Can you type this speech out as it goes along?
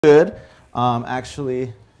Good.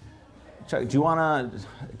 Actually, Chuck, do you wanna?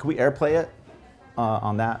 Can we AirPlay it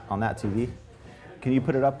on that TV? Can you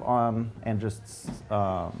put it up and just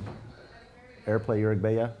AirPlay your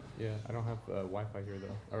Igbeya? Yeah, I don't have Wi-Fi here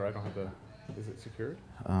though, or I don't have the. Is it secured?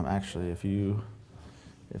 Actually, if you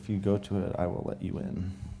go to it, I will let you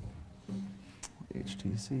in.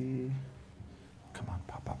 HTC. Come on,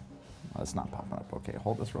 pop up. Oh, it's not popping up. Okay,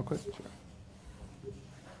 hold this real quick. Sure.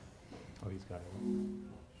 Oh, he's got it.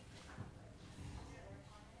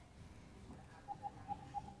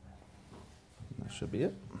 That should be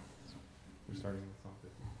it. We're starting with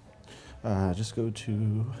something. Just go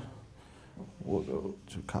to. We'll go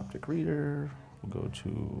to Coptic Reader. We'll go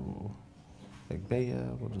to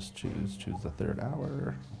Igbeya. We'll just choose the third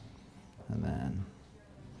hour, and then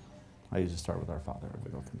I usually start with Our Father. We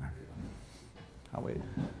go from there. I'll wait.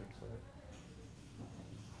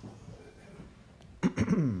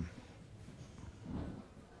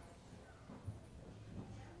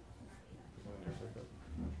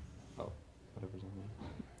 Oh, whatever's on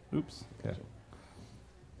there. Oops. Okay.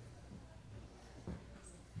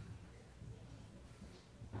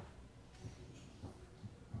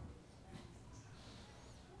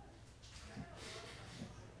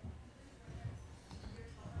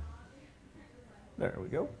 There we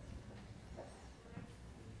go.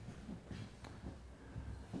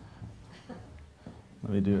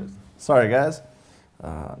 Let me do it. Sorry, guys.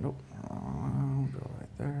 Nope. Go right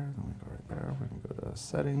there. Then we go right there. We can go to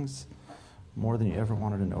settings. More than you ever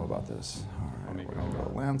wanted to know about this. All right. We're going to go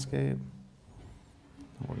to landscape.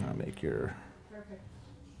 We're going to make your. Perfect.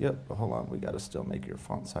 Yep. But hold on. We got to still make your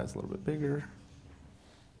font size a little bit bigger.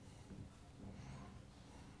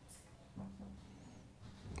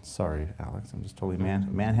 Sorry, Alex. I'm just totally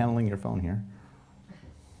manhandling your phone here.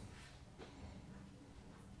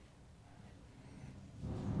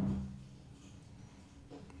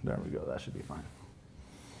 There we go. That should be fine.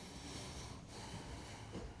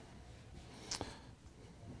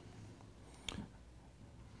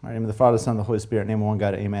 In the name of the Father, Son, and the Holy Spirit, name of one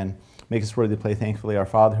God, amen. Make us worthy to play thankfully. Our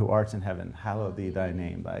Father who art in heaven, hallowed be thy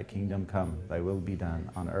name. Thy kingdom come, thy will be done,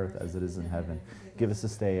 on earth as it is in heaven. Give us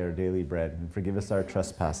this day our daily bread, and forgive us our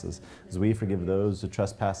trespasses, as we forgive those who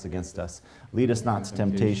trespass against us. Lead us not to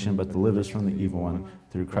temptation, but deliver us from the evil one.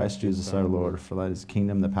 Through Christ Jesus our Lord, for thine is the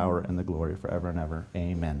kingdom, the power, and the glory, forever and ever.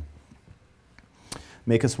 Amen.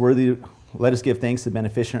 Make us worthy. Let us give thanks to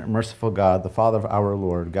beneficent and merciful God, the Father of our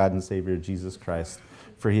Lord, God and Savior, Jesus Christ.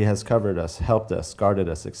 For he has covered us, helped us, guarded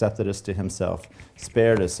us, accepted us to himself,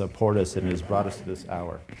 spared us, supported us, and has brought us to this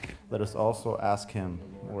hour. Let us also ask him,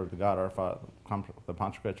 Lord, the God, our Father, the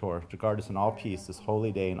Pantocrator, to guard us in all peace this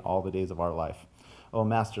holy day and all the days of our life. O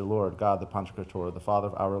Master, Lord, God, the Pantocrator, the Father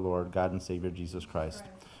of our Lord, God and Savior, Jesus Christ,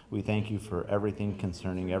 we thank you for everything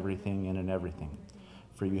concerning everything and in everything.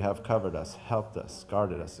 For you have covered us, helped us,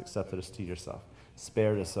 guarded us, accepted us to yourself,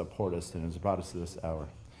 spared us, supported us, and has brought us to this hour.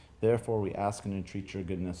 Therefore, we ask and entreat your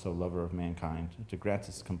goodness, O lover of mankind, to grant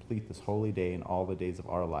us complete this holy day and all the days of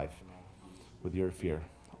our life with your fear,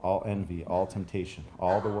 all envy, all temptation,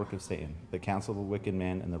 all the work of Satan, the counsel of the wicked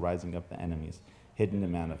man, and the rising up of the enemies, hidden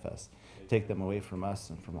and manifest. Take them away from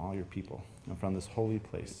us and from all your people, and from this holy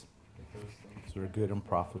place. So are good and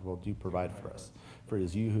profitable, do provide for us. For it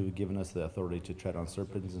is you who have given us the authority to tread on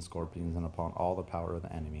serpents and scorpions and upon all the power of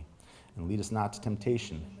the enemy. And lead us not to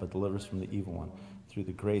temptation, but deliver us from the evil one. Through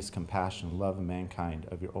the grace, compassion, love of mankind,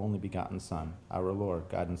 of your only begotten Son, our Lord,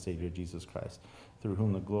 God and Savior, Jesus Christ, through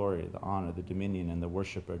whom the glory, the honor, the dominion, and the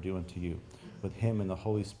worship are due unto you, with him and the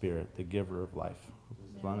Holy Spirit, the giver of life,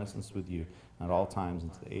 who dwelleth with you at all times,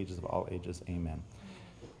 into the ages of all ages. Amen.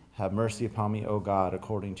 Have mercy upon me, O God,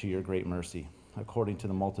 according to your great mercy, according to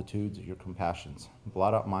the multitudes of your compassions.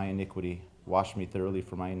 Blot out my iniquity, wash me thoroughly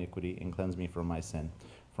from my iniquity, and cleanse me from my sin.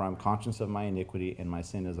 For I am conscious of my iniquity, and my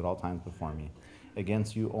sin is at all times before me.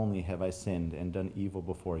 Against you only have I sinned and done evil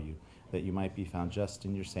before you, that you might be found just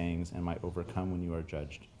in your sayings and might overcome when you are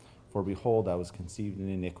judged. For behold, I was conceived in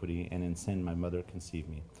iniquity, and in sin my mother conceived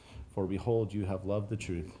me. For behold, you have loved the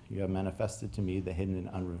truth. You have manifested to me the hidden and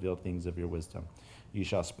unrevealed things of your wisdom. You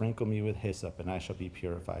shall sprinkle me with hyssop, and I shall be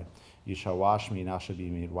purified. You shall wash me, and I shall be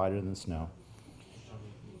made whiter than snow.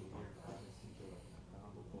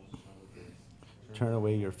 Turn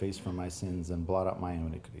away your face from my sins, and blot out my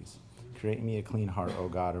iniquities. Create me a clean heart, O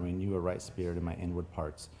God, and renew a right spirit in my inward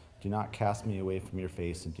parts. Do not cast me away from your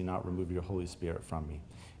face, and do not remove your Holy Spirit from me.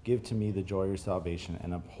 Give to me the joy of your salvation,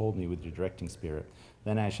 and uphold me with your directing spirit.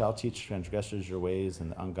 Then I shall teach transgressors your ways,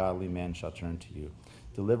 and the ungodly man shall turn to you.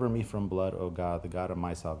 Deliver me from blood, O God, the God of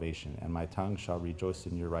my salvation, and my tongue shall rejoice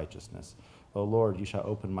in your righteousness. O Lord, you shall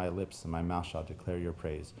open my lips, and my mouth shall declare your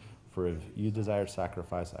praise. For if you desired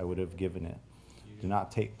sacrifice, I would have given it. Do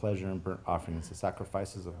not take pleasure in burnt offerings. The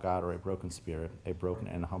sacrifices of God are a broken spirit, a broken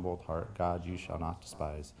and humbled heart. God you shall not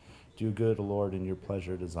despise. Do good, Lord, in your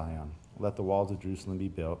pleasure to Zion. Let the walls of Jerusalem be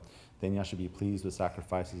built. Then you shall be pleased with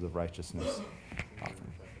sacrifices of righteousness. Offering.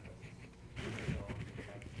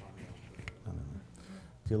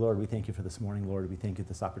 Dear Lord, we thank you for this morning, Lord. We thank you for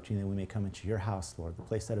this opportunity that we may come into your house, Lord, the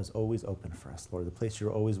place that is always open for us, Lord, the place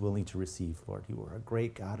you're always willing to receive, Lord. You are a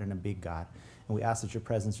great God and a big God, and we ask that your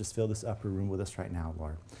presence just fill this upper room with us right now,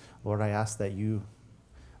 Lord. Lord, I ask that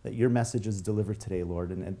your message is delivered today,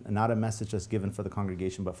 Lord, and not a message just given for the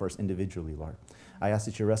congregation, but for us individually, Lord. I ask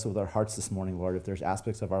that you wrestle with our hearts this morning, Lord, if there's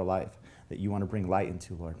aspects of our life that you want to bring light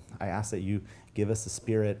into, Lord. I ask that you give us the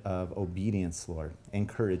spirit of obedience, Lord, and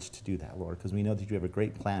courage to do that, Lord, because we know that you have a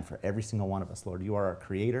great plan for every single one of us, Lord. You are our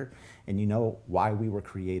creator, and you know why we were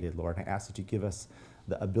created, Lord. I ask that you give us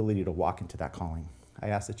the ability to walk into that calling. I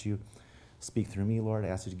ask that you speak through me, Lord. I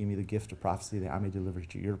ask that you give me the gift of prophecy that I may deliver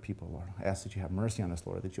to your people, Lord. I ask that you have mercy on us,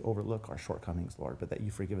 Lord, that you overlook our shortcomings, Lord, but that you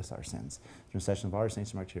forgive us our sins. Through the session of our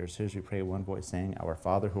saints and martyrs, here's we pray one voice saying, Our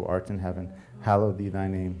Father who art in heaven, hallowed be thy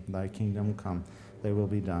name. Thy kingdom come, thy will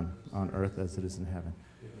be done on earth as it is in heaven.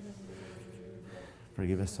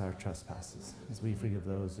 Forgive us our trespasses, as we forgive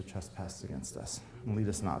those who trespass against us. And lead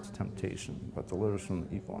us not to temptation, but deliver us from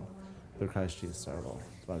the evil one. Through Christ Jesus our Lord.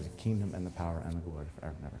 By the kingdom and the power and the glory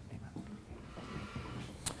forever and ever. Amen.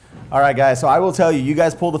 All right, guys, so I will tell you, you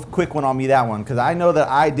guys pulled a quick one on me, that one, because I know that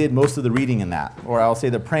I did most of the reading in that, or I'll say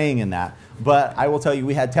the praying in that. But I will tell you,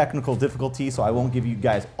 we had technical difficulties, so I won't give you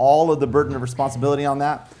guys all of the burden of responsibility on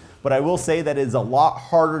that. But I will say that it is a lot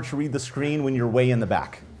harder to read the screen when you're way in the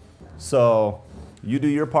back. So you do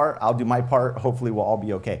your part, I'll do my part. Hopefully we'll all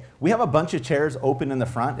be okay. We have a bunch of chairs open in the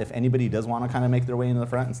front if anybody does want to kind of make their way into the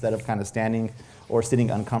front instead of kind of standing or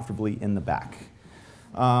sitting uncomfortably in the back.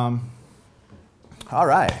 All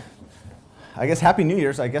right. I guess Happy New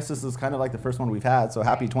Year's. I guess this is kind of like the first one we've had, so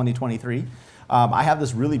happy 2023. I have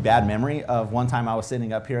this really bad memory of one time I was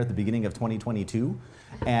sitting up here at the beginning of 2022,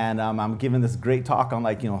 and I'm giving this great talk on,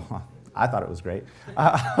 like, I thought it was great.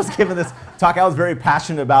 I was giving this talk. I was very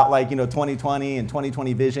passionate about, like, 2020 and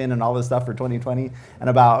 2020 vision and all this stuff for 2020, and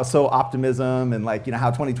about optimism and, like,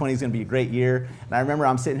 how 2020 is going to be a great year. And I remember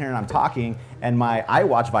I'm sitting here and I'm talking, and my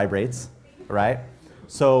iWatch vibrates, right?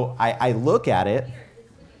 So I look at it.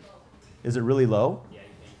 Is it really low?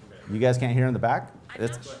 You guys can't hear in the back?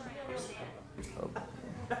 It's,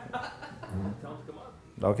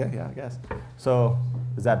 okay, yeah, I guess. So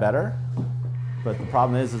is that better? But the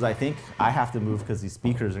problem is I think I have to move because these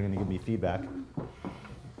speakers are going to give me feedback.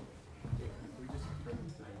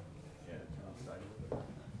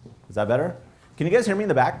 Is that better? Can you guys hear me in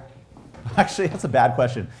the back? Actually, that's a bad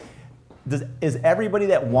question. Is everybody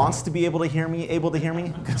that wants to be able to hear me able to hear me?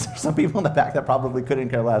 Because there's some people in the back that probably couldn't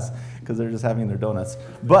care less because they're just having their donuts.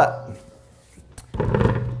 But,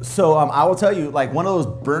 so I will tell you, like, one of those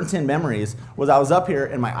burnt-in memories was I was up here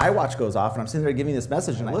and my iWatch goes off and I'm sitting there giving this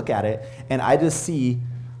message and I look at it and I just see,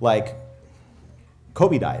 like,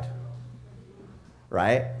 Kobe died,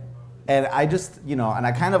 right? And I just, and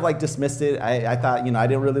I kind of, like, dismissed it. I thought, I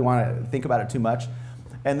didn't really want to think about it too much.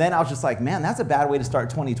 And then I was just like, man, that's a bad way to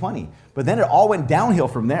start 2020. But then it all went downhill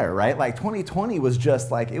from there, right? Like 2020 was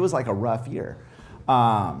just like, it was like a rough year.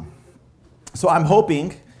 So I'm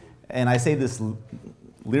hoping, and I say this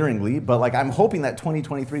leeringly, but like I'm hoping that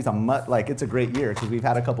 2023 is it's a great year because we've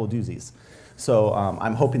had a couple of doozies. So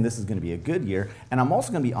I'm hoping this is going to be a good year. And I'm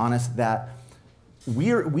also going to be honest that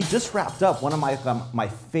we just wrapped up one of my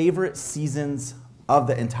favorite seasons of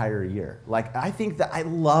the entire year. Like, I think that I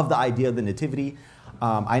love the idea of the nativity.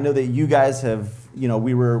 I know that you guys have,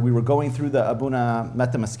 we were going through the Abuna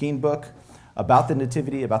Metta Meskin book about the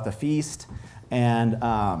nativity, about the feast, and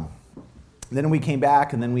then we came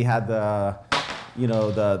back, and then we had the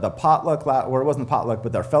potluck, or it wasn't the potluck,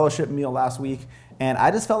 but our fellowship meal last week, and I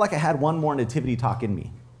just felt like I had one more nativity talk in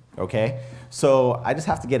me, okay? So I just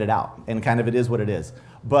have to get it out, and kind of it is what it is.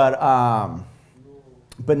 But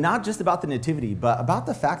not just about the nativity, but about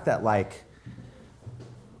the fact that, like,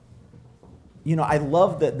 I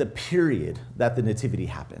love the period that the nativity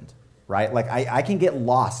happened, right? Like, I can get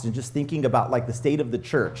lost in just thinking about, like, the state of the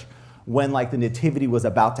church when, like, the nativity was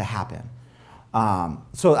about to happen.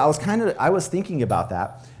 So I was thinking about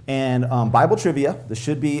that. And Bible trivia, this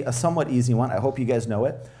should be a somewhat easy one. I hope you guys know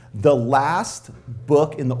it. The last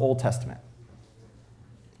book in the Old Testament.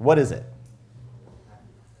 What is it?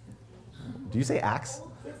 Do you say Acts?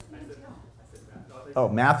 Oh,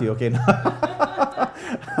 Matthew, okay.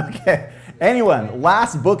 Okay. Anyone,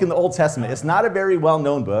 last book in the Old Testament. It's not a very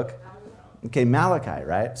well-known book. Okay, Malachi,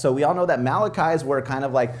 right? So we all know that Malachi is where kind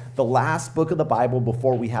of like the last book of the Bible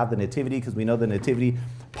before we have the Nativity, because we know the Nativity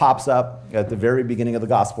pops up at the very beginning of the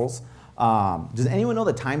Gospels. Does anyone know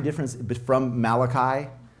the time difference from Malachi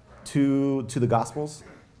to the Gospels?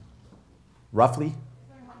 Roughly?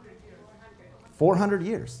 400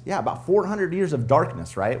 years. Yeah, about 400 years of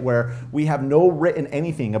darkness, right? Where we have no written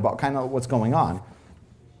anything about kind of what's going on.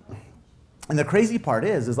 And the crazy part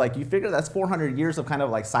is like you figure that's 400 years of kind of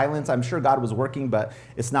like silence. I'm sure God was working, but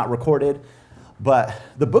it's not recorded. But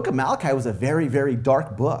the book of Malachi was a very, very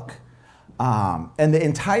dark book. And the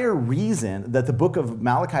entire reason that the book of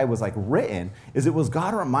Malachi was like written is it was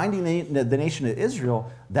God reminding the nation of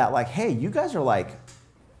Israel that like, hey, you guys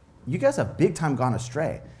have big time gone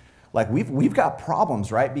astray. Like we've got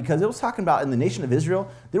problems, right? Because it was talking about in the nation of Israel,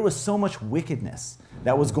 there was so much wickedness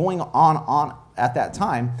that was going on at that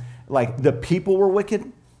time. Like the people were wicked.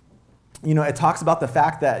 You know, it talks about the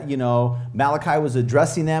fact that, you know, Malachi was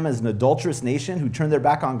addressing them as an adulterous nation who turned their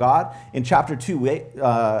back on God. In chapter 2,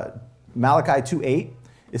 Malachi 2:8,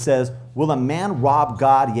 it says, will a man rob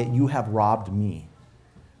God, yet you have robbed me?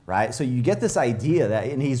 Right? So you get this idea that,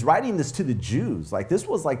 and he's writing this to the Jews. Like this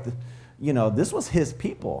was like, this was his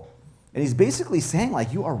people. And he's basically saying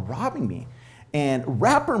like, you are robbing me. And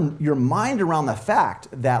wrap your mind around the fact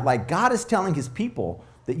that like God is telling his people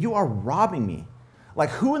that you are robbing me. Like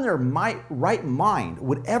who in their right mind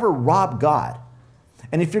would ever rob God?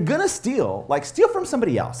 And if you're gonna steal, like steal from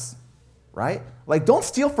somebody else, right? Like don't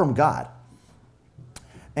steal from God.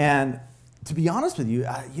 And to be honest with you,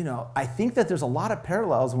 I think that there's a lot of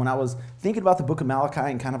parallels when I was thinking about the book of Malachi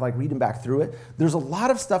and kind of like reading back through it. There's a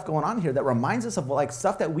lot of stuff going on here that reminds us of like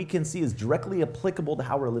stuff that we can see is directly applicable to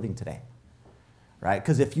how we're living today, right?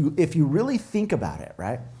 Because if you really think about it,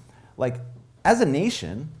 right, like as a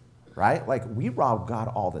nation, right, like we rob God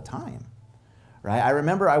all the time, right? I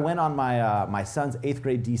remember I went on my son's 8th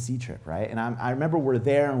grade DC trip, right? And I remember we're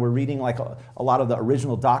there and we're reading like a lot of the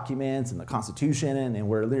original documents and the Constitution, and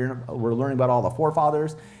we're learning about all the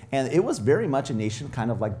forefathers. And it was very much a nation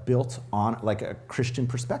kind of like built on like a Christian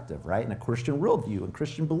perspective, right? And a Christian worldview and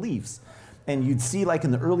Christian beliefs. And you'd see like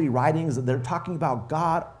in the early writings that they're talking about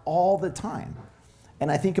God all the time.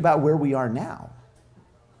 And I think about where we are now.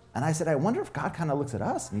 And I said, I wonder if God kind of looks at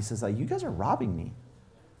us and he says, like, you guys are robbing me.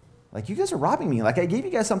 Like, you guys are robbing me. Like, I gave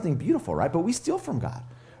you guys something beautiful, right? But we steal from God,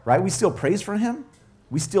 right? We steal praise from him.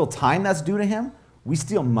 We steal time that's due to him. We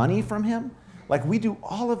steal money from him. Like, we do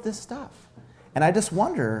all of this stuff. And I just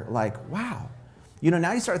wonder, like, wow.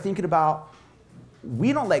 Now you start thinking about,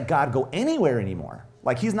 we don't let God go anywhere anymore.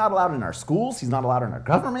 Like, he's not allowed in our schools. He's not allowed in our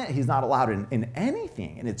government. He's not allowed in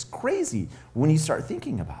anything. And it's crazy when you start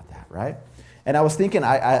thinking about that, right? And I was thinking,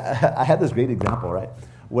 I had this great example, right,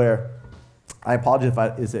 where I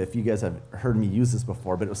apologize if you guys have heard me use this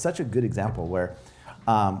before, but it was such a good example where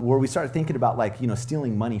we started thinking about like,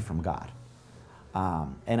 stealing money from God.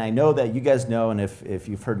 And I know that you guys know, and if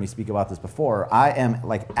you've heard me speak about this before, I am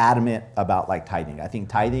like adamant about like tithing. I think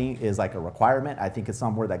tithing is like a requirement. I think it's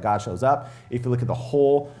somewhere that God shows up. If you look at the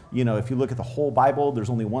whole, if you look at the whole Bible,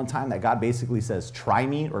 there's only one time that God basically says, try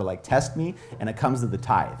me or like test me, and it comes to the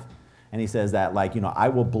tithe. And he says that like, I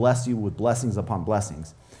will bless you with blessings upon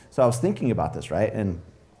blessings. So I was thinking about this, right? And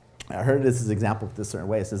I heard this as an example of this certain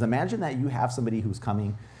way. It says, imagine that you have somebody who's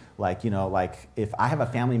coming, like, like if I have a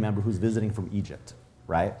family member who's visiting from Egypt,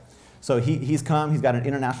 right? So he's come, he's got an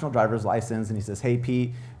international driver's license, and he says, hey,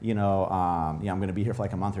 Pete, I'm going to be here for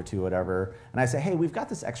like a month or two, whatever. And I say, hey, we've got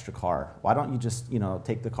this extra car. Why don't you just,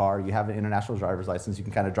 take the car? You have an international driver's license. You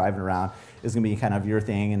can kind of drive it around. It's going to be kind of your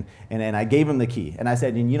thing. And I gave him the key. And I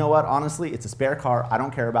said, and you know what? Honestly, it's a spare car. I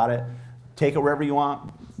don't care about it. Take it wherever you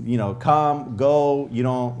want. Come, go. You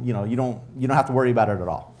don't have to worry about it at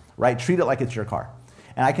all, right? Treat it like it's your car.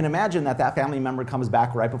 And I can imagine that family member comes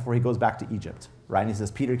back right before he goes back to Egypt, right? And he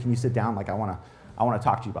says, Peter, can you sit down? Like, I want to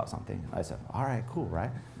talk to you about something. And I said, all right, cool,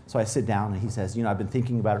 right? So I sit down, and he says, I've been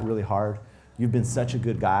thinking about it really hard. You've been such a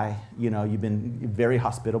good guy. You've been very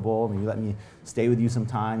hospitable. I mean, you let me stay with you some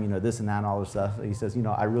time, this and that and all this stuff. And he says,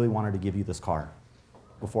 I really wanted to give you this car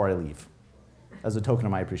before I leave as a token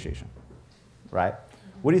of my appreciation, right?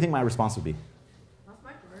 What do you think my response would be? That's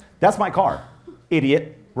my car. That's my car,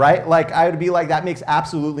 idiot. Right? Like, I would be like, that makes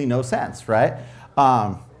absolutely no sense, right?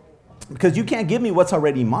 Because you can't give me what's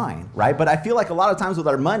already mine, right? But I feel like a lot of times with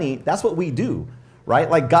our money, that's what we do, right?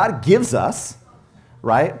 Like, God gives us,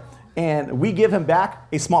 right? And we give him back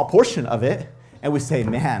a small portion of it, and we say,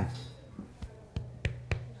 man, you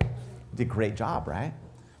did a great job, right?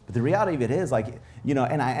 But the reality of it is, like,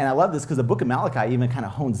 and I love this because the book of Malachi even kind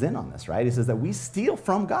of hones in on this, right? It says that we steal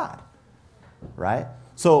from God, right?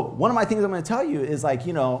 So one of my things I'm going to tell you is like,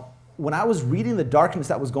 when I was reading the darkness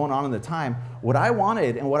that was going on in the time, what I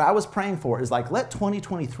wanted and what I was praying for is like, let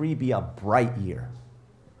 2023 be a bright year,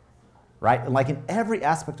 right? And like in every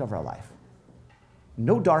aspect of our life.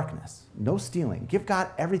 No darkness, no stealing. Give God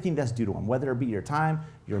everything that's due to him, whether it be your time,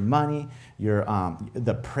 your money,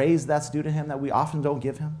 the praise that's due to him that we often don't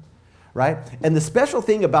give him, right? And the special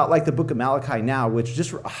thing about like the book of Malachi now, which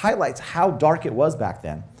just highlights how dark it was back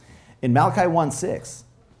then. In Malachi 1:6,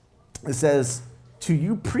 it says, to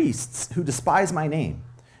you priests who despise my name,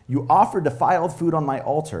 you offer defiled food on my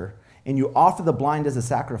altar, and you offer the blind as a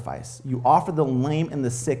sacrifice. You offer the lame and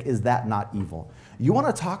the sick. Is that not evil? You want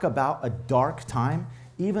to talk about a dark time?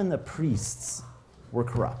 Even the priests were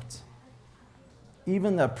corrupt.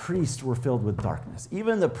 Even the priests were filled with darkness.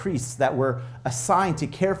 Even the priests that were assigned to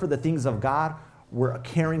care for the things of God were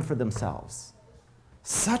caring for themselves.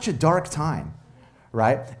 Such a dark time,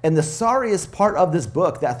 right? And the sorriest part of this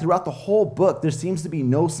book, that throughout the whole book, there seems to be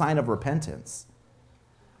no sign of repentance,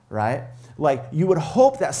 right? Like, you would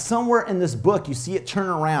hope that somewhere in this book you see it turn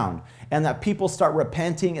around and that people start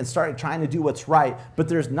repenting and start trying to do what's right, but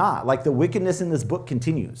there's not. Like, the wickedness in this book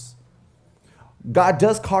continues. God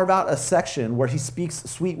does carve out a section where he speaks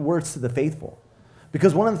sweet words to the faithful.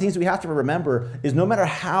 Because one of the things we have to remember is no matter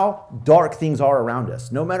how dark things are around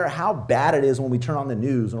us, no matter how bad it is when we turn on the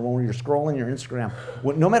news or when you're scrolling your Instagram,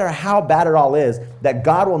 no matter how bad it all is, that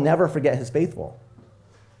God will never forget his faithful.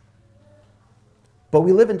 But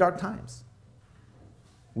we live in dark times.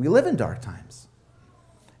 We live in dark times.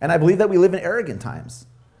 And I believe that we live in arrogant times.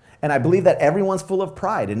 And I believe that everyone's full of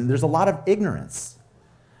pride and there's a lot of ignorance.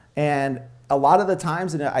 And a lot of the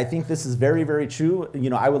times, and I think this is very, very true,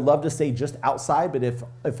 I would love to say just outside, but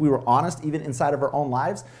if we were honest, even inside of our own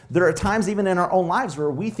lives, there are times even in our own lives where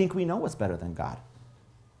we think we know what's better than God.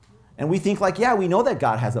 And we think like, yeah, we know that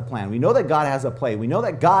God has a plan. We know that God has a play. We know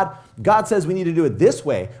that God says we need to do it this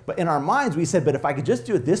way. But in our minds, we said, but if I could just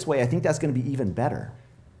do it this way, I think that's going to be even better.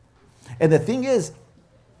 And the thing is,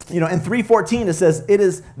 in 3:14, it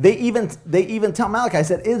says, they even tell Malachi,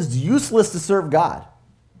 said, it is useless to serve God.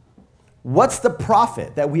 What's the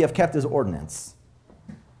profit that we have kept his ordinance?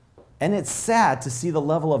 And it's sad to see the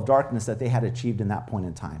level of darkness that they had achieved in that point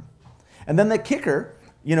in time. And then the kicker,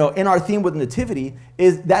 in our theme with nativity,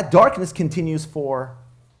 is that darkness continues for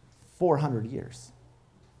 400 years.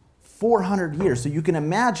 400 years. So you can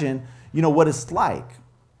imagine, what it's like.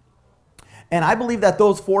 And I believe that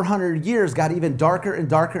those 400 years got even darker and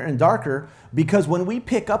darker and darker because when we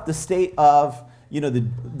pick up the state of,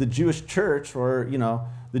 the Jewish church or,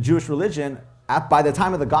 the Jewish religion, by the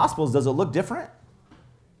time of the Gospels, does it look different?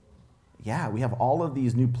 Yeah, we have all of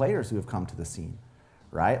these new players who have come to the scene,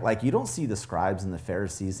 right? Like, you don't see the scribes and the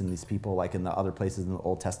Pharisees and these people like in the other places in the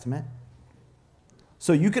Old Testament.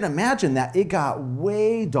 So you can imagine that it got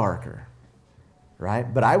way darker,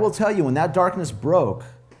 right? But I will tell you, when that darkness broke,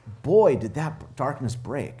 boy, did that darkness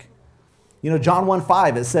break. John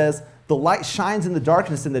 1:5, it says, the light shines in the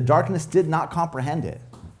darkness and the darkness did not comprehend it,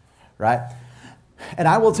 right? And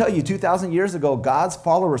I will tell you, 2,000 years ago, God's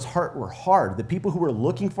followers' heart were hard. The people who were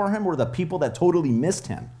looking for him were the people that totally missed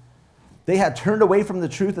him. They had turned away from the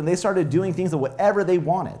truth and they started doing things of whatever they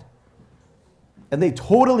wanted. And they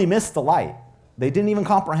totally missed the light. They didn't even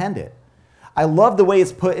comprehend it. I love the way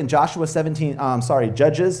it's put in Judges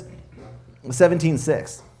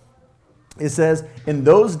 17:6. It says, in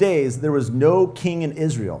those days, there was no king in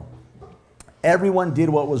Israel. Everyone did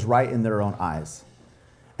what was right in their own eyes.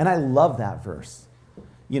 And I love that verse.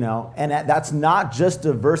 And that's not just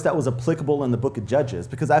a verse that was applicable in the book of Judges,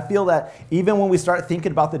 because I feel that even when we start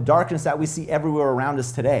thinking about the darkness that we see everywhere around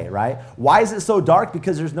us today, right? Why is it so dark?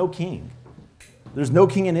 Because there's no king. There's no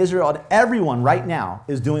king in Israel, and everyone right now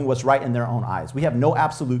is doing what's right in their own eyes. We have no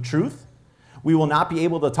absolute truth. We will not be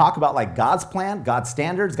able to talk about like God's plan, God's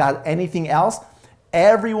standards, God, anything else.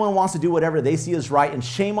 Everyone wants to do whatever they see as right, and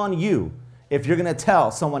shame on you if you're going to tell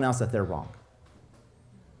someone else that they're wrong.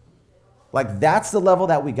 Like, that's the level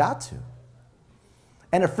that we got to.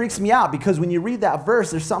 And it freaks me out because when you read that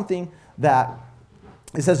verse, there's something that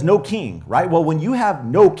it says no king, right? Well, when you have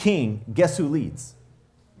no king, guess who leads?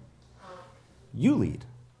 You lead.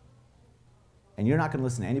 And you're not going to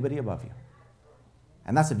listen to anybody above you.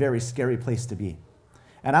 And that's a very scary place to be.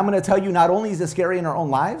 And I'm going to tell you, not only is it scary in our own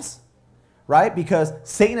lives, right? Because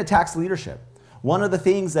Satan attacks leadership. One of the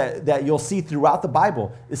things that you'll see throughout the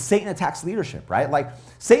Bible is Satan attacks leadership, right? Like,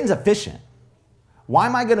 Satan's efficient. Why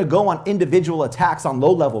am I going to go on individual attacks on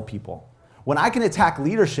low-level people when I can attack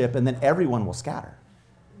leadership and then everyone will scatter?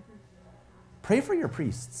 Pray for your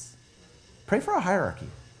priests. Pray for a hierarchy.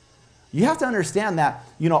 You have to understand that,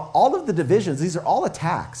 all of the divisions, these are all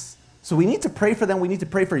attacks So we need to pray for them. We need to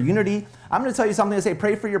pray for unity. I'm going to tell you something to say,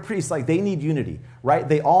 pray for your priests. Like, they need unity, right?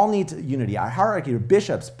 They all need unity. Our hierarchy,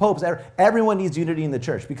 bishops, popes, everyone needs unity in the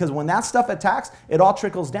church, because when that stuff attacks, it all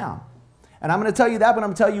trickles down. And I'm going to tell you that, but I'm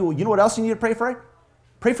going to tell you, you know what else you need to pray for?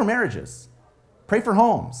 Pray for marriages. Pray for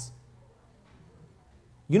homes.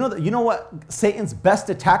 You know what Satan's best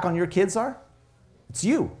attack on your kids are? It's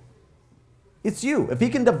you. It's you. If he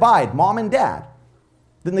can divide mom and dad,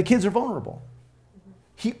 then the kids are vulnerable.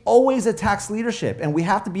 He always attacks leadership, and we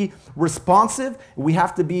have to be responsive, we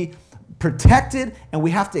have to be protected, and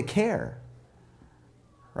we have to care,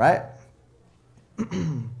 right?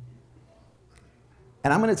 And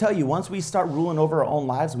I'm going to tell you, once we start ruling over our own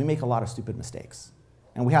lives, we make a lot of stupid mistakes,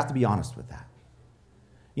 and we have to be honest with that.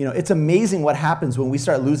 You know, it's amazing what happens when we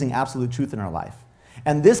start losing absolute truth in our life.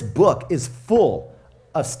 And this book is full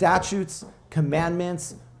of statutes,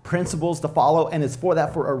 commandments, principles to follow, and it's for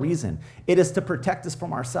a reason. It is to protect us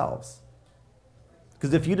from ourselves.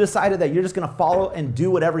 Because if you decided that you're just going to follow and do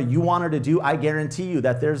whatever you wanted to do, I guarantee you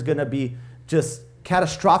that there's going to be just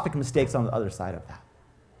catastrophic mistakes on the other side of that.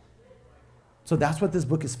 So that's what this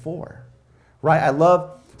book is for, right? I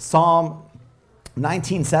love Psalm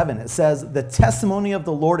 19:7. It says, "The testimony of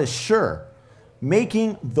the Lord is sure,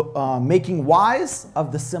 making wise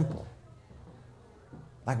of the simple."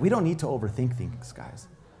 Like, we don't need to overthink things, guys.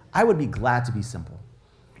 I would be glad to be simple.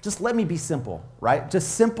 Just let me be simple, right?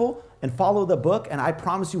 Just simple and follow the book, and I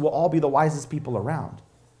promise you we'll all be the wisest people around,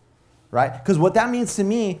 right? Because what that means to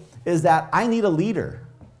me is that I need a leader.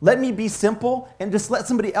 Let me be simple and just let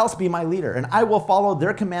somebody else be my leader, and I will follow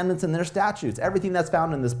their commandments and their statutes, everything that's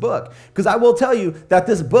found in this book. Because I will tell you that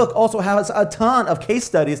this book also has a ton of case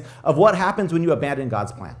studies of what happens when you abandon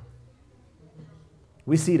God's plan.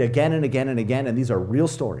 We see it again and again and again, and these are real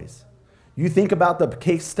stories. You think about the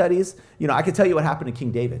case studies, you know, I can tell you what happened to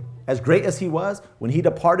King David. As great as he was, when he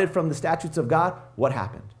departed from the statutes of God, what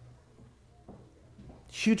happened?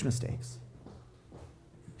 Huge mistakes.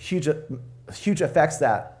 Huge effects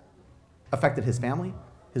that affected his family,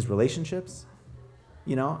 his relationships.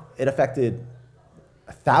 You know, it affected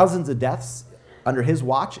thousands of deaths under his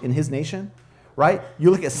watch in his nation, right?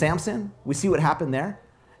 You look at Samson, we see what happened there.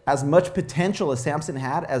 As much potential as Samson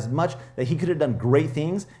had, as much that he could have done great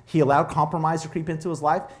things, he allowed compromise to creep into his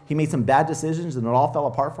life. He made some bad decisions and it all fell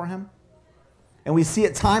apart for him. And we see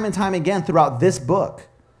it time and time again throughout this book.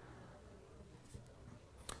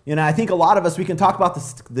 You know, I think a lot of us, we can talk about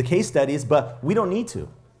the case studies, but we don't need to.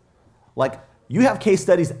 Like, you have case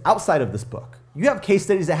studies outside of this book. You have case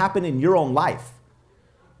studies that happen in your own life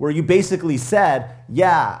where you basically said,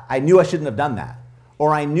 yeah, I knew I shouldn't have done that.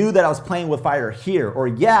 Or I knew that I was playing with fire here. Or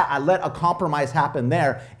yeah, I let a compromise happen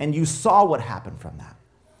there, and you saw what happened from that.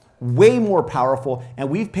 Way more powerful, and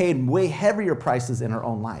we've paid way heavier prices in our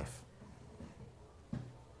own life.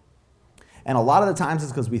 And a lot of the times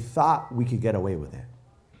it's because we thought we could get away with it.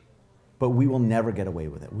 But we will never get away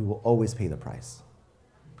with it. We will always pay the price.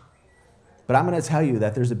 But I'm going to tell you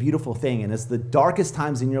that there's a beautiful thing, and it's the darkest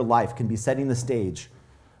times in your life can be setting the stage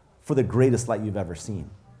for the greatest light you've ever seen.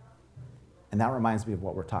 And that reminds me of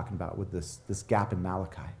what we're talking about with this gap in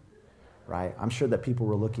Malachi, right? I'm sure that people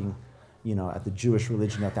were looking, you know, at the Jewish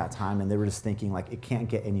religion at that time, and they were just thinking, like, it can't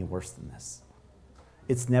get any worse than this.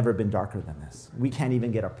 It's never been darker than this. We can't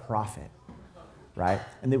even get a prophet, right?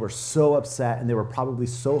 And they were so upset, and they were probably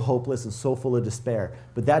so hopeless and so full of despair.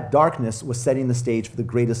 But that darkness was setting the stage for the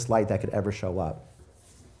greatest light that could ever show up.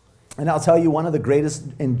 And I'll tell you, one of the greatest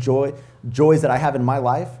joys that I have in my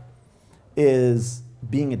life is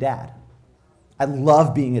being a dad. I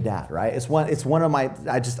love being a dad, right? It's one of my,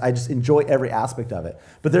 I just enjoy every aspect of it.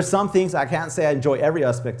 But there's some things I can't say I enjoy every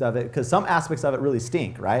aspect of it, because some aspects of it really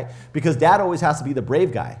stink, right? Because dad always has to be the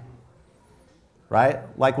brave guy, right?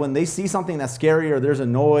 Like when they see something that's scary, or there's a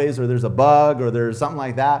noise, or there's a bug, or there's something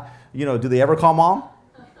like that, you know, do they ever call mom?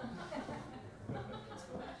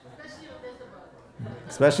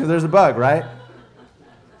 Especially if there's a bug, right?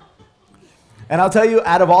 And I'll tell you,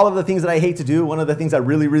 out of all of the things that I hate to do, one of the things I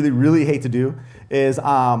really, really, really hate to do is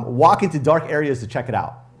walk into dark areas to check it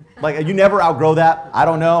out. Like, you never outgrow that. I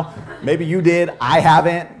don't know. Maybe you did. I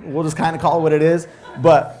haven't. We'll just kind of call it what it is.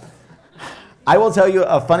 But I will tell you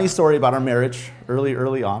a funny story about our marriage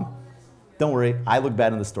early on. Don't worry. I look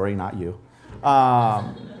bad in the story, not you.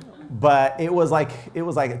 But it was like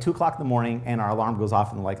at 2 o'clock in the morning, and our alarm goes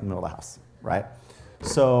off in the middle of the house, right?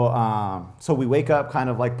 So we wake up kind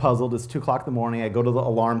of like puzzled. It's 2 o'clock in the morning. I go to the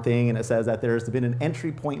alarm thing, and it says that there's been an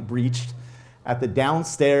entry point breached at the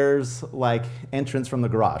downstairs entrance from the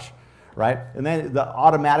garage, right? And then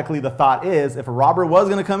automatically the thought is, if a robber was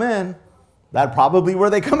going to come in, that's probably where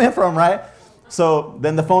they come in from, right? So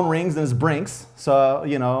then the phone rings and it's Brinks. So,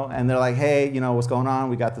 you know, and they're like, hey, you know, what's going on?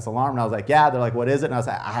 We got this alarm. And I was like, yeah. They're like, what is it? And I was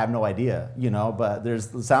like, I have no idea, you know, but it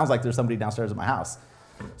sounds like there's somebody downstairs at my house.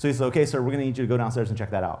 So he said, okay, sir, we're going to need you to go downstairs and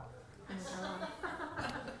check that out.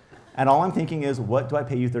 And all I'm thinking is, what do I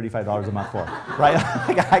pay you $35 a month for, right?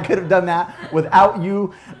 Like, I could have done that without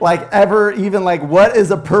you, like, ever even, like, what is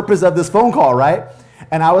the purpose of this phone call, right?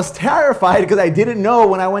 And I was terrified because I didn't know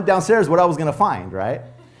when I went downstairs what I was going to find, right?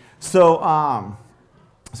 So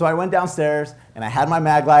I went downstairs, and I had my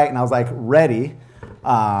mag light, and I was, like, ready,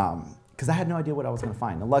 because I had no idea what I was going to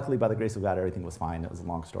find. And luckily, by the grace of God, everything was fine. It was a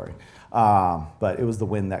long story. But it was the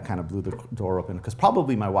wind that kind of blew the door open, because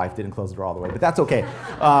probably my wife didn't close the door all the way, but that's okay.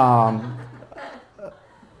 But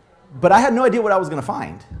I had no idea what I was going to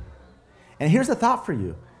find. And here's the thought for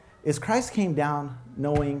you, is Christ came down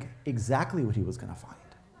knowing exactly what he was going to find.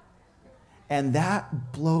 And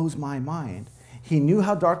that blows my mind. He knew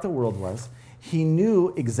how dark the world was. He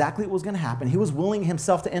knew exactly what was going to happen. He was willing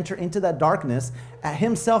himself to enter into that darkness, at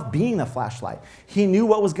himself being the flashlight. He knew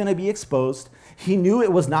what was going to be exposed. He knew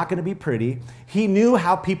it was not going to be pretty. He knew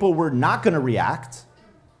how people were not going to react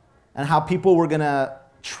and how people were going to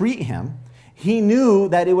treat him. He knew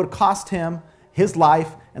that it would cost him his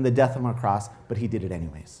life and the death on a cross, but he did it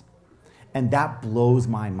anyways. And that blows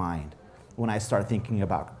my mind when I start thinking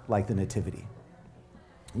about, like, the nativity.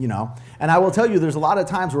 You know, and I will tell you, there's a lot of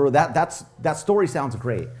times where that story sounds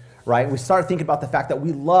great, right? We start thinking about the fact that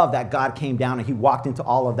we love that God came down and he walked into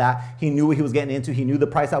all of that. He knew what he was getting into. He knew the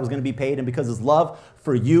price that was going to be paid. And because his love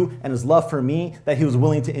for you and his love for me, that he was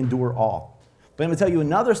willing to endure all. But I'm going to tell you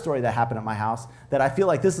another story that happened at my house that I feel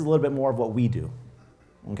like this is a little bit more of what we do,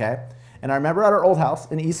 okay? And I remember at our old house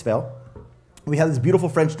in Eastville, we had these beautiful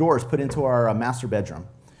French doors put into our master bedroom.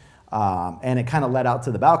 And it kind of led out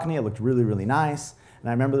to the balcony. It looked really, really nice. And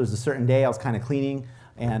I remember there was a certain day I was kind of cleaning,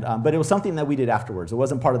 but it was something that we did afterwards. It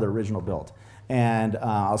wasn't part of the original build. And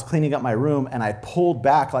I was cleaning up my room, and I pulled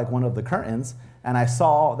back, like, one of the curtains, and I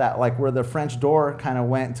saw that, like, where the French door kind of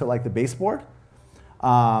went to, like, the baseboard.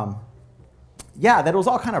 Yeah, that it was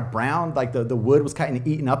all kind of brown, like the wood was kind of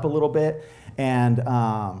eaten up a little bit. And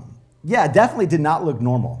yeah, it definitely did not look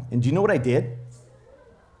normal. And do you know what I did?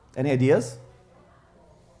 Any ideas?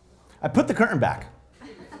 I put the curtain back.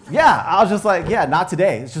 Yeah, I was just like, yeah, not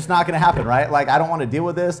today. It's just not going to happen, right? Like, I don't want to deal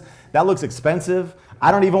with this. That looks expensive.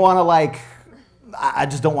 I don't even want to, like, I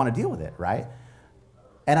just don't want to deal with it, right?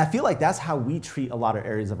 And I feel like that's how we treat a lot of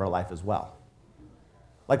areas of our life as well.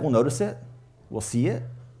 Like, we'll notice it. We'll see it.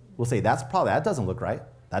 We'll say, that doesn't look right.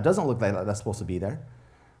 That doesn't look like that's supposed to be there,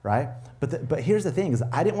 right? But here's the thing, is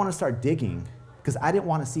I didn't want to start digging because I didn't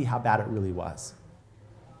want to see how bad it really was,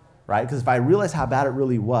 right? Because if I realized how bad it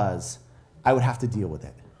really was, I would have to deal with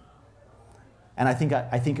it. And I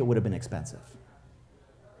think it would have been expensive.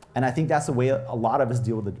 And I think that's the way a lot of us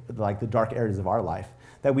deal with the dark areas of our life,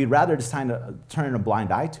 that we'd rather just kind of turn a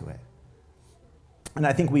blind eye to it. And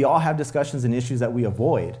I think we all have discussions and issues that we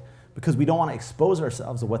avoid because we don't want to expose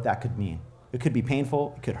ourselves to what that could mean. It could be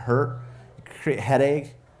painful, it could hurt, it could create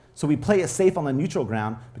headache. So we play it safe on the neutral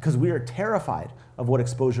ground because we are terrified of what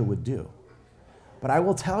exposure would do. But I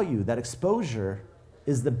will tell you that exposure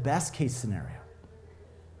is the best case scenario.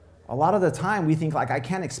 A lot of the time we think, like, I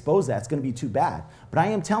can't expose that, it's going to be too bad. But I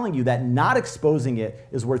am telling you that not exposing it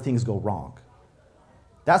is where things go wrong.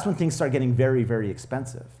 That's when things start getting very, very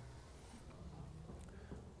expensive.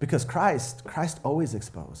 Because Christ always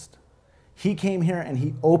exposed. He came here and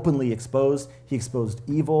he openly exposed. He exposed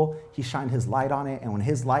evil. He shined his light on it. And when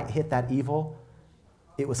his light hit that evil,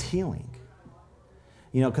 it was healing.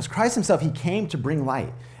 You know, because Christ himself, he came to bring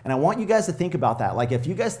light. And I want you guys to think about that. Like, if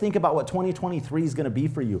you guys think about what 2023 is going to be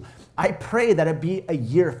for you, I pray that it be a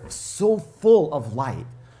year so full of light,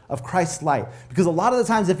 of Christ's light. Because a lot of the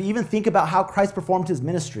times, if you even think about how Christ performed his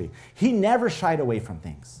ministry, he never shied away from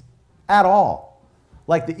things at all.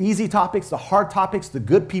 Like the easy topics, the hard topics, the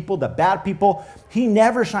good people, the bad people, he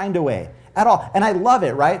never shined away at all. And I love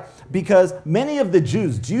it, right? Because many of the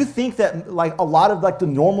Jews, do you think that, like, a lot of, like, the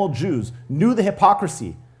normal Jews knew the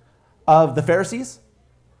hypocrisy of the Pharisees?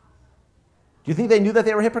 Do you think they knew that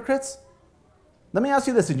they were hypocrites? Let me ask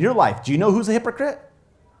you this, in your life, do you know who's a hypocrite?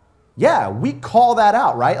 Yeah, we call that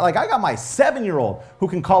out, right? Like, I got my 7-year-old who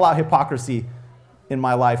can call out hypocrisy in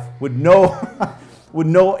my life with no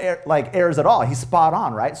errors at all. He's spot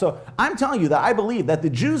on, right? So I'm telling you that I believe that the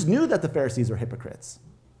Jews knew that the Pharisees were hypocrites.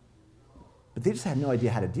 But they just had no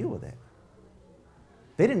idea how to deal with it.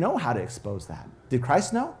 They didn't know how to expose that. Did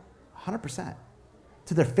Christ know? 100%.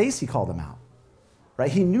 To their face, he called them out.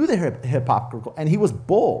 Right? He knew they're hypocritical, and he was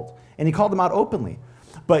bold, and he called them out openly.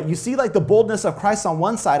 But you see like the boldness of Christ on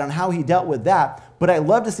one side on how he dealt with that, but I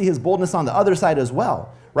love to see his boldness on the other side as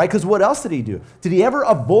well, right? Because what else did he do? Did he ever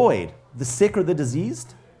avoid the sick or the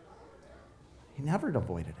diseased? He never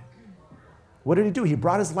avoided it. What did he do? He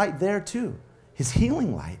brought his light there too, his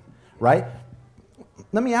healing light, right?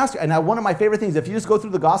 Let me ask you, and one of my favorite things, if you just go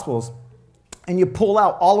through the Gospels and you pull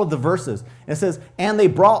out all of the verses, it says, and they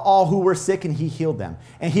brought all who were sick and he healed them.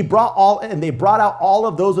 And they brought out all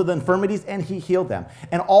of those with infirmities and he healed them.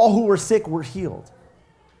 And all who were sick were healed,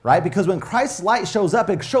 right? Because when Christ's light shows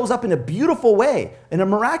up, it shows up in a beautiful way, in a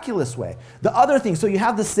miraculous way. The other thing, so you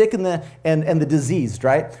have the sick and the diseased,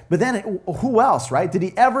 right? But then who else, right? Did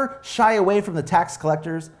he ever shy away from the tax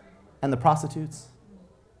collectors and the prostitutes?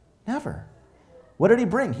 Never. What did he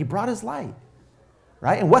bring? He brought his light,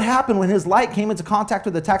 right? And what happened when his light came into contact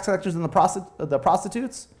with the tax collectors and the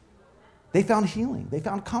prostitutes? They found healing. They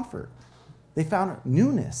found comfort. They found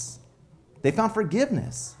newness. They found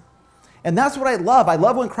forgiveness. And that's what I love. I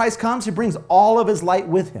love when Christ comes, he brings all of his light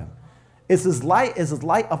with him. It's his light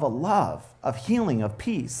of a love, of healing, of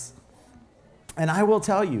peace. And I will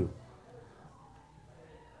tell you,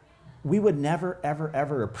 we would never, ever,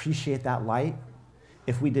 ever appreciate that light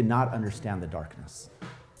if we did not understand the darkness.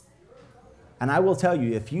 And I will tell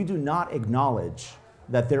you, if you do not acknowledge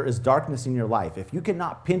that there is darkness in your life, if you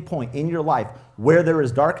cannot pinpoint in your life where there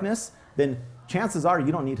is darkness, then chances are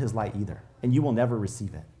you don't need his light either, and you will never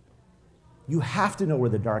receive it. You have to know where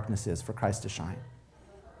the darkness is for Christ to shine.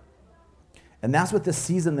 And that's what this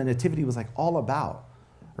season, the Nativity, was like all about,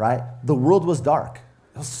 right? The world was dark.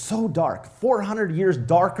 It was so dark, 400 years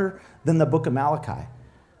darker than the book of Malachi.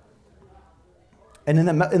 And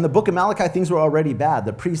in the book of Malachi, things were already bad.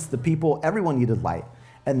 The priests, the people, everyone needed light.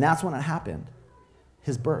 And that's when it happened,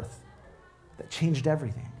 his birth, that changed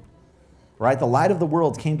everything, right? The light of the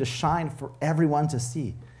world came to shine for everyone to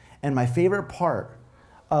see. And my favorite part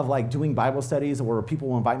of like doing Bible studies or people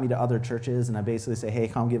will invite me to other churches and I basically say, hey,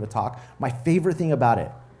 come give a talk. My favorite thing about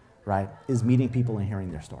it, right, is meeting people and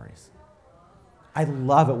hearing their stories. I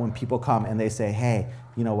love it when people come and they say, hey,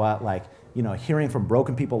 you know what, like, you know, hearing from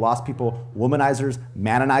broken people, lost people, womanizers,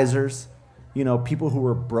 manonizers, you know, people who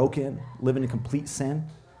were broken, living in complete sin.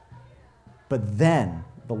 But then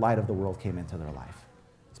the light of the world came into their life.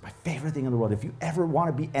 It's my favorite thing in the world. If you ever want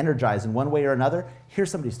to be energized in one way or another, hear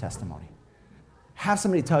somebody's testimony. Have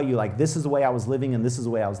somebody tell you, like, this is the way I was living and this is the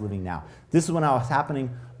way I was living now. This is when I was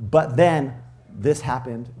happening, but then this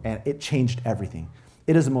happened and it changed everything.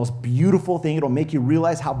 It is the most beautiful thing. It'll make you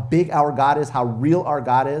realize how big our God is, how real our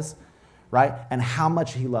God is, right? And how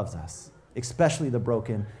much he loves us, especially the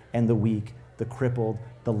broken and the weak, the crippled,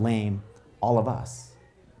 the lame, all of us.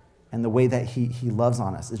 And the way that he loves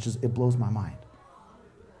on us, it blows my mind.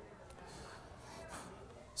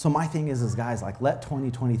 So my thing is guys, like, let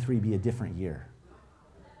 2023 be a different year.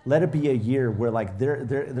 Let it be a year where like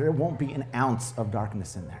there won't be an ounce of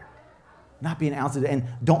darkness in there. Not be an ounce of it. And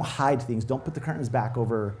don't hide things. Don't put the curtains back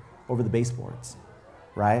over the baseboards,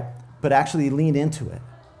 right? But actually lean into it,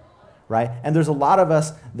 right? And there's a lot of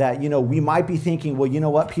us that, you know, we might be thinking, well, you know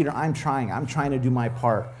what, Peter, I'm trying to do my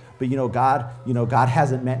part. But God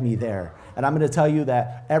hasn't met me there. And I'm going to tell you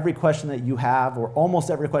that every question that you have, or almost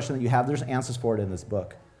every question that you have, there's answers for it in this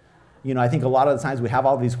book. You know, I think a lot of the times we have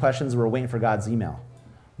all these questions, we're waiting for God's email.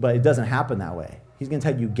 But it doesn't happen that way. He's going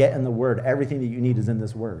to tell you, get in the Word. Everything that you need is in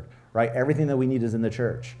this Word, right? Everything that we need is in the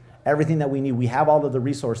church. Everything that we need, we have all of the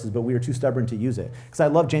resources, but we are too stubborn to use it. Because I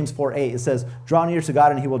love James 4:8. It says, draw near to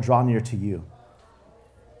God and he will draw near to you.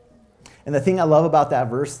 And the thing I love about that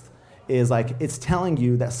verse is like, it's telling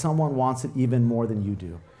you that someone wants it even more than you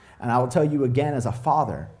do. And I will tell you again, as a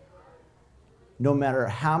father, no matter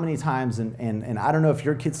how many times, and I don't know if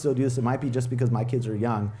your kids still do this, it might be just because my kids are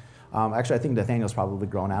young. Actually, I think Nathaniel's probably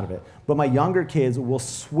grown out of it. But my younger kids will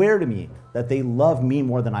swear to me that they love me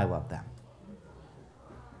more than I love them.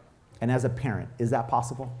 And as a parent, is that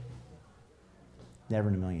possible? Never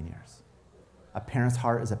in a million years. A parent's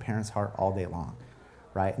heart is a parent's heart all day long,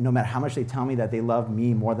 right? No matter how much they tell me that they love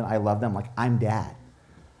me more than I love them, like I'm dad,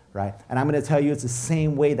 right? And I'm going to tell you it's the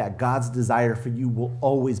same way that God's desire for you will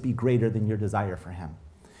always be greater than your desire for him.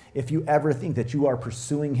 If you ever think that you are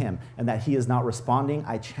pursuing him and that he is not responding,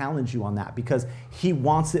 I challenge you on that because he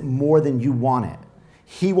wants it more than you want it.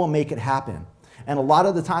 He will make it happen. And a lot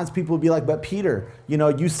of the times people will be like, but Peter, you know,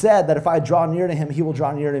 you said that if I draw near to him, he will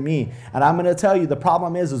draw near to me. And I'm going to tell you the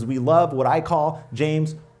problem is we love what I call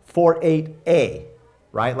James 4:8a,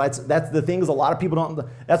 right? That's the thing is a lot of people don't,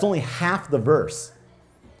 that's only half the verse,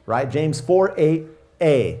 right? James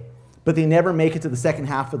 4:8a. But they never make it to the second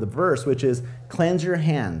half of the verse, which is, cleanse your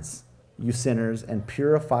hands, you sinners, and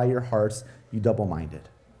purify your hearts, you double-minded.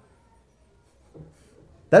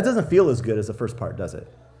 That doesn't feel as good as the first part, does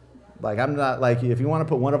it? Like, I'm not, like, if you want to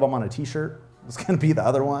put one of them on a t-shirt, it's going to be the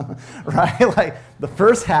other one, right? Like, the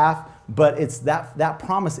first half, but it's that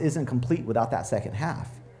promise isn't complete without that second half,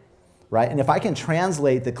 right? And if I can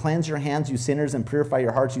translate the cleanse your hands, you sinners, and purify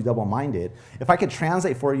your hearts, you double-minded, if I could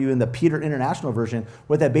translate for you in the Peter International Version,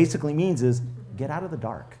 what that basically means is get out of the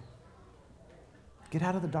dark. Get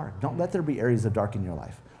out of the dark. Don't let there be areas of dark in your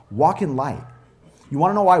life. Walk in light. You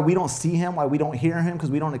want to know why we don't see him, why we don't hear him, because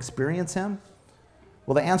we don't experience him?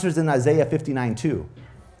 Well, the answer is in Isaiah 59:2.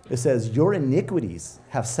 It says, your iniquities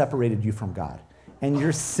have separated you from God, and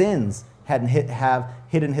your sins have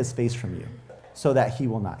hidden his face from you, so that he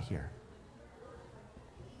will not hear.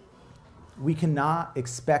 We cannot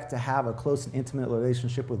expect to have a close and intimate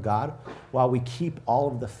relationship with God while we keep all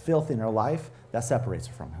of the filth in our life that separates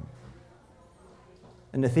us from him.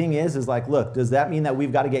 And the thing is like, look, does that mean that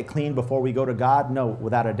we've got to get clean before we go to God? No,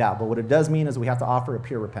 without a doubt. But what it does mean is we have to offer a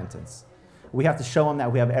pure repentance. We have to show him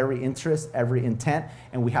that we have every interest, every intent,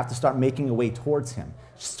 and we have to start making a way towards him.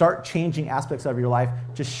 Start changing aspects of your life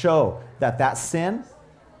to show that that sin,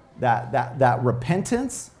 that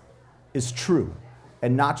repentance is true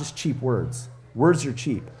and not just cheap words. Words are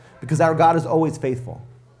cheap because our God is always faithful.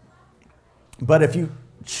 But if you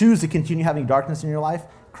choose to continue having darkness in your life,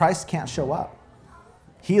 Christ can't show up.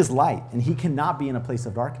 He is light, and he cannot be in a place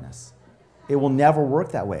of darkness. It will never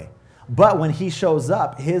work that way. But when he shows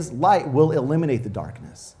up, his light will eliminate the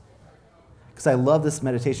darkness. Because I love this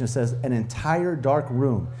meditation. It says, an entire dark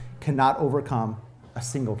room cannot overcome a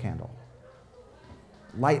single candle.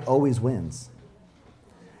 Light always wins.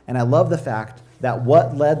 And I love the fact that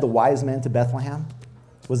what led the wise men to Bethlehem,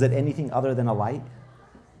 was it anything other than a light?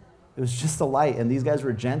 It was just a light, and these guys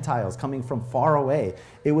were Gentiles coming from far away.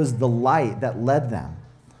 It was the light that led them,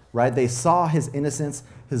 right? They saw his innocence,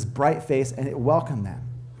 his bright face, and it welcomed them.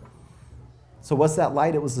 So what's that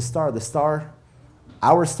light? It was the star. The star,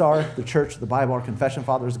 our star, the church, the Bible, our confession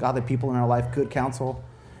fathers, godly people in our life, good counsel,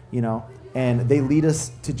 and they lead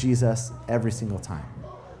us to Jesus every single time.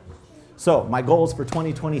 So my goals for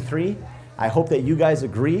 2023, I hope that you guys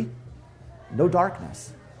agree, no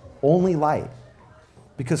darkness, only light.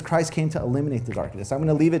 Because Christ came to eliminate the darkness. I'm going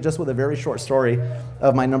to leave it just with a very short story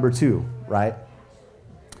of my number 2, right?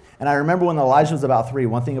 And I remember when Elijah was about 3,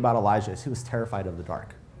 one thing about Elijah is he was terrified of the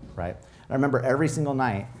dark, right? I remember every single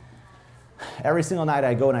night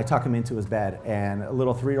I go and I tuck him into his bed, and a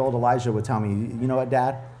little 3-year-old Elijah would tell me, you know what,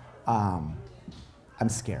 Dad? I'm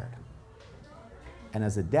scared. And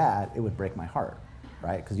as a dad, it would break my heart,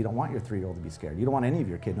 right? Because you don't want your 3-year-old to be scared. You don't want any of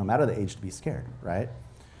your kid, no matter the age, to be scared, right?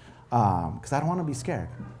 Because I don't want to be scared.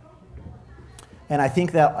 And I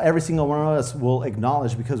think that every single one of us will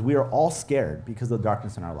acknowledge, because we are all scared because of the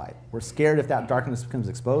darkness in our life. We're scared if that darkness becomes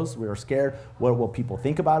exposed. We are scared what will people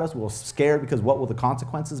think about us. We're scared because what will the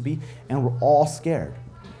consequences be? And we're all scared,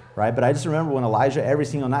 right? But I just remember when Elijah, every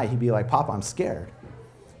single night, he'd be like, Papa, I'm scared.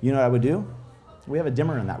 You know what I would do? We have a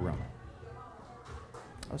dimmer in that room.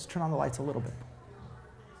 I just turn on the lights a little bit,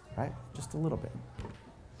 right? Just a little bit.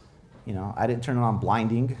 I didn't turn it on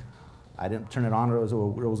blinding. I didn't turn it on or it was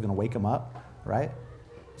going to wake him up, right?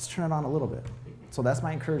 Just turn it on a little bit. So that's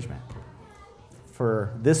my encouragement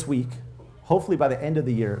for this week. Hopefully by the end of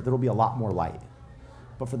the year, there will be a lot more light.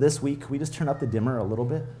 But for this week, we just turn up the dimmer a little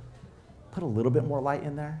bit, put a little bit more light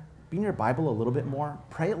in there, be in your Bible a little bit more,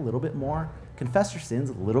 pray a little bit more, confess your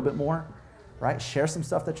sins a little bit more, right? Share some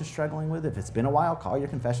stuff that you're struggling with. If it's been a while, call your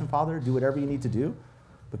confession father, do whatever you need to do.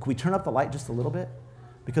 But can we turn up the light just a little bit?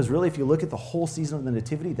 Because really, if you look at the whole season of the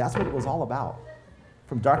Nativity, that's what it was all about,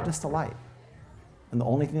 from darkness to light. And the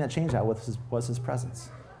only thing that changed that was his presence.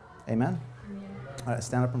 Amen? Amen. All right,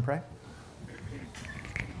 stand up and pray.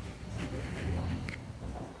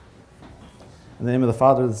 In the name of the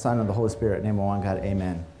Father, the Son, and the Holy Spirit, in the name of one God,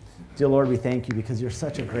 amen. Dear Lord, we thank you because you're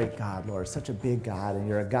such a great God, Lord, such a big God, and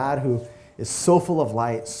you're a God who is so full of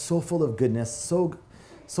light, so full of goodness,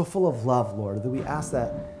 so full of love, Lord, that we ask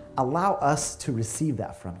that allow us to receive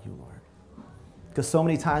that from you, Lord. Because so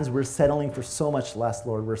many times we're settling for so much less,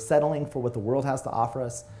 Lord. We're settling for what the world has to offer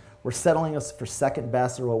us. We're settling us for second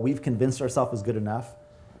best or what we've convinced ourselves is good enough.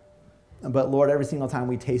 But Lord, every single time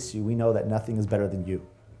we taste you, we know that nothing is better than you.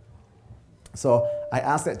 So I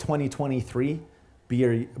ask that 2023 be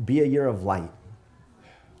a year of light,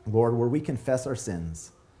 Lord, where we confess our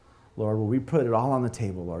sins, Lord, where we put it all on the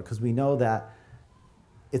table, Lord, because we know that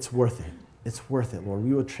it's worth it. It's worth it, Lord.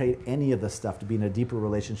 We would trade any of this stuff to be in a deeper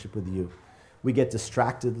relationship with you. We get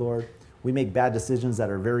distracted, Lord. We make bad decisions that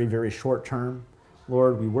are very, very short term.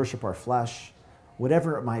 Lord, we worship our flesh,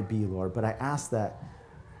 whatever it might be, Lord. But I ask that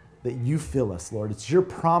you fill us, Lord. It's your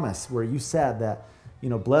promise where you said that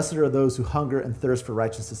Blessed are those who hunger and thirst for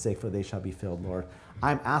righteousness' sake, for they shall be filled, Lord.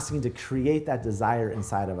 I'm asking to create that desire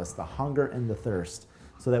inside of us, the hunger and the thirst,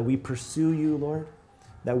 so that we pursue you, Lord,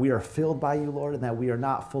 that we are filled by you, Lord, and that we are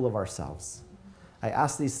not full of ourselves. I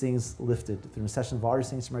ask these things lifted through the session of all your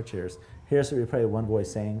saints from our chairs. Hear us, we pray, with one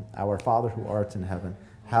voice saying, Our Father who art in heaven,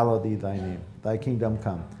 hallowed be thy name. Thy kingdom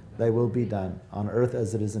come, thy will be done, on earth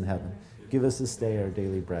as it is in heaven. Give us this day our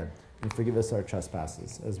daily bread, and forgive us our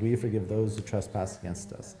trespasses, as we forgive those who trespass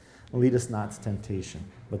against us. And lead us not to temptation,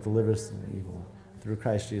 but deliver us from evil. Through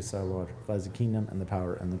Christ Jesus our Lord, for thy is the kingdom and the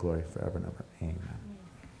power and the glory forever and ever. Amen.